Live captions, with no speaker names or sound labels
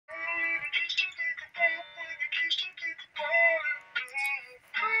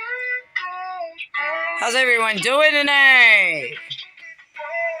How's everyone doing tonight?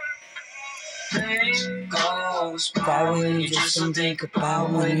 Pain goes by when you just don't think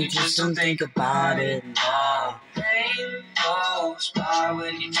about, when you just don't think about it. No. Pain goes by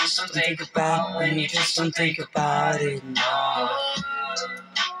when you just don't think about, when you just don't think about it. No.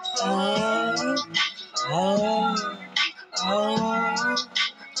 Oh, oh, oh.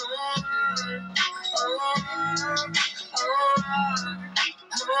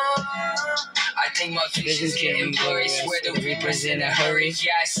 I think my vision's getting blurry. Swear the Reaper's in a hurry.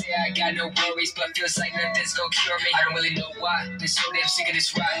 Yeah, I say I got no worries, but feels like nothing's gonna cure me. I don't really know why. Been so damn sick of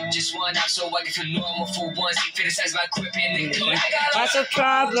this ride. Just one out so I can feel normal for once. Criticize my grip and then Lots of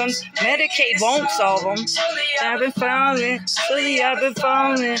problems. Medicaid won't solve them. I've been falling. Slowly I've been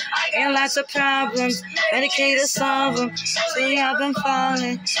falling. I got lots of problems. Medicaid will solve them. Slowly I've been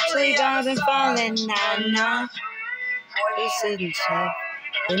falling. Slowly I've been falling. Nah. This isn't tough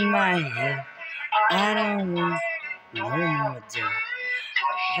in my head. I don't want no more death.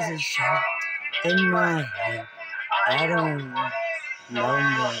 This is tough in my head. I don't want no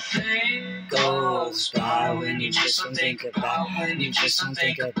more pain goes by when you just don't think about, when you just don't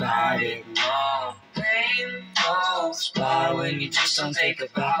think about it. No. Pain goes by when you just don't think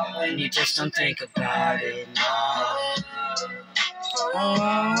about, when you just don't think about it. No.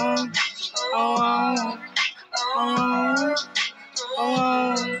 Oh, oh, oh,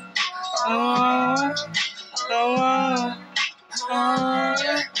 oh,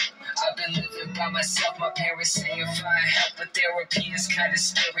 I've been living by myself, my parents saying find help, but therapy is kinda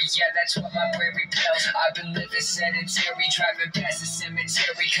scary, yeah, that's what my brain repels. I've been living sedentary, driving past the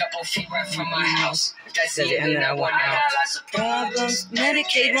cemetery, couple feet right from my house. If that's the end, then I want out. Lots of problems,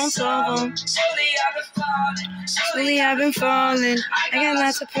 Medicaid won't solve them. Slowly I've been falling. I got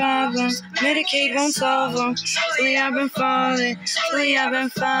lots of problems, Medicaid won't solve them. Slowly I've been falling. Slowly I've been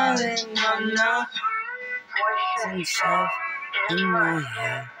falling. No. Some stuff in my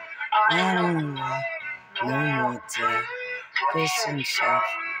head. I don't want no more death. There's some stuff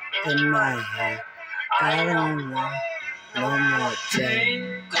in my head. I don't want no more death.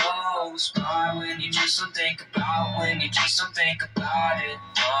 Pain goes by when you just don't think about, when you just don't think about it.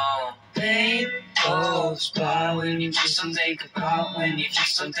 No. Pain goes by when you just don't think about, when you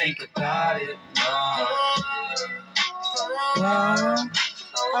just don't think about it. No.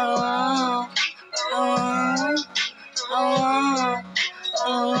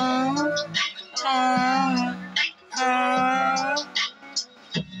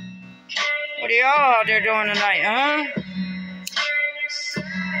 What are y'all out there doing tonight, huh?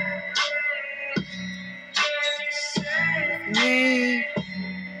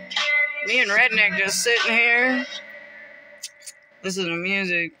 Me and Redneck just sitting here. This is the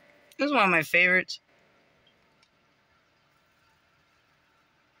music. This is one of my favorites.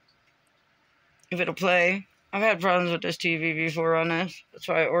 If it'll play. I've had problems with this TV before on this. That's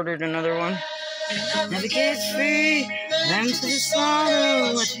why I ordered another one. Never gets free. Lamb to the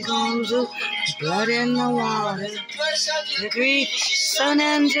slaughter. What you gonna do? Blood in the water. The Greek son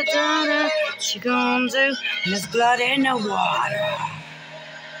and your daughter. What you gonna do? There's blood in the water.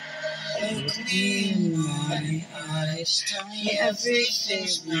 Look me in my eyes, tell me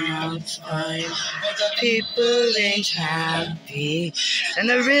everything's not fine, but the People ain't happy, and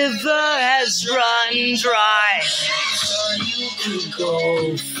the river has run dry. so you could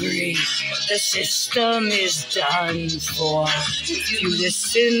go free. The system is done for. If you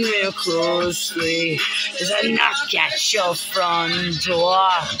listen real closely, there's a knock at your front door.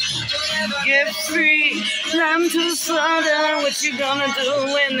 Get free, lamb to the slaughter. What you gonna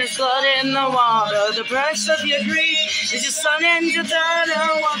do when there's blood in the water? The price of your greed is your son and your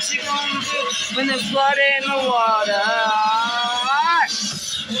daughter. What you gonna do when there's blood in the water?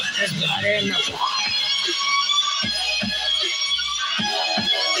 There's blood in the water.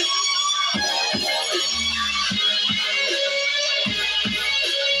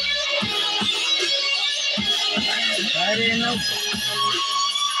 Blood in the water.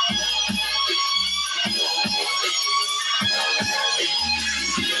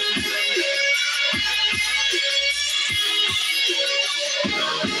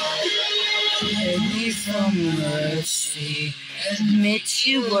 Take me from mercy, Admit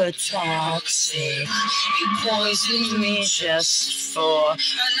you were toxic. You poisoned me just for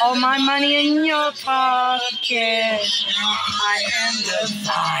all my money in your pocket. I am the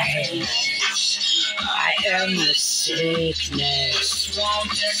violence. I am the sickness.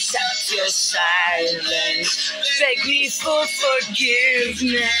 Won't accept your silence. Beg me for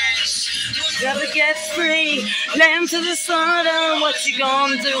forgiveness. Never gets free. Lamb to the slaughter. What you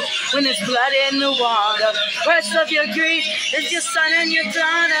gonna do when there's blood in the water? Rest of your greed is your son and your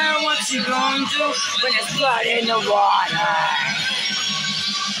daughter. What you gonna do when there's blood in the water?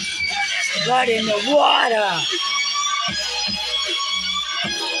 Blood in the water.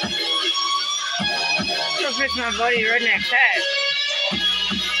 Go fix my buddy redneck cat.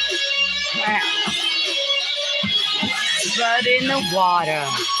 Blood in the water.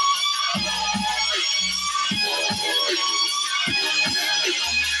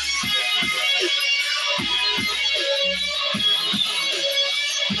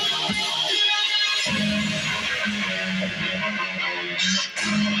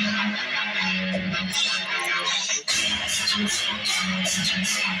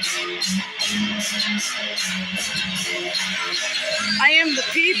 I am the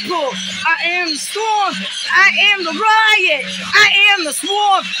people, I am the storm, I am the riot, I am the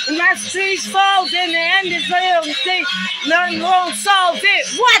swarm. And that streets fall, then the end is real. Nothing won't solve it.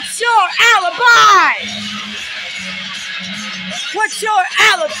 What's your alibi? What's your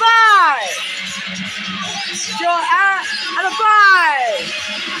alibi? Your alibi.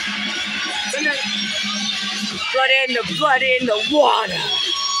 Blood in the water.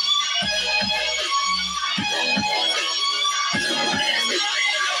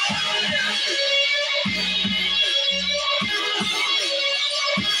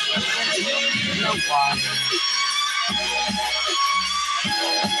 No water.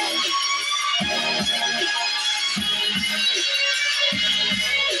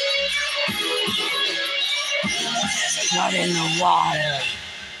 Blood in the water.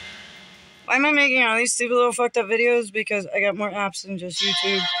 Why am I making all these stupid little fucked up videos? Because I got more apps than just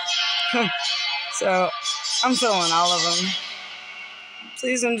YouTube. So I'm filming all of them.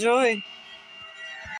 Please enjoy.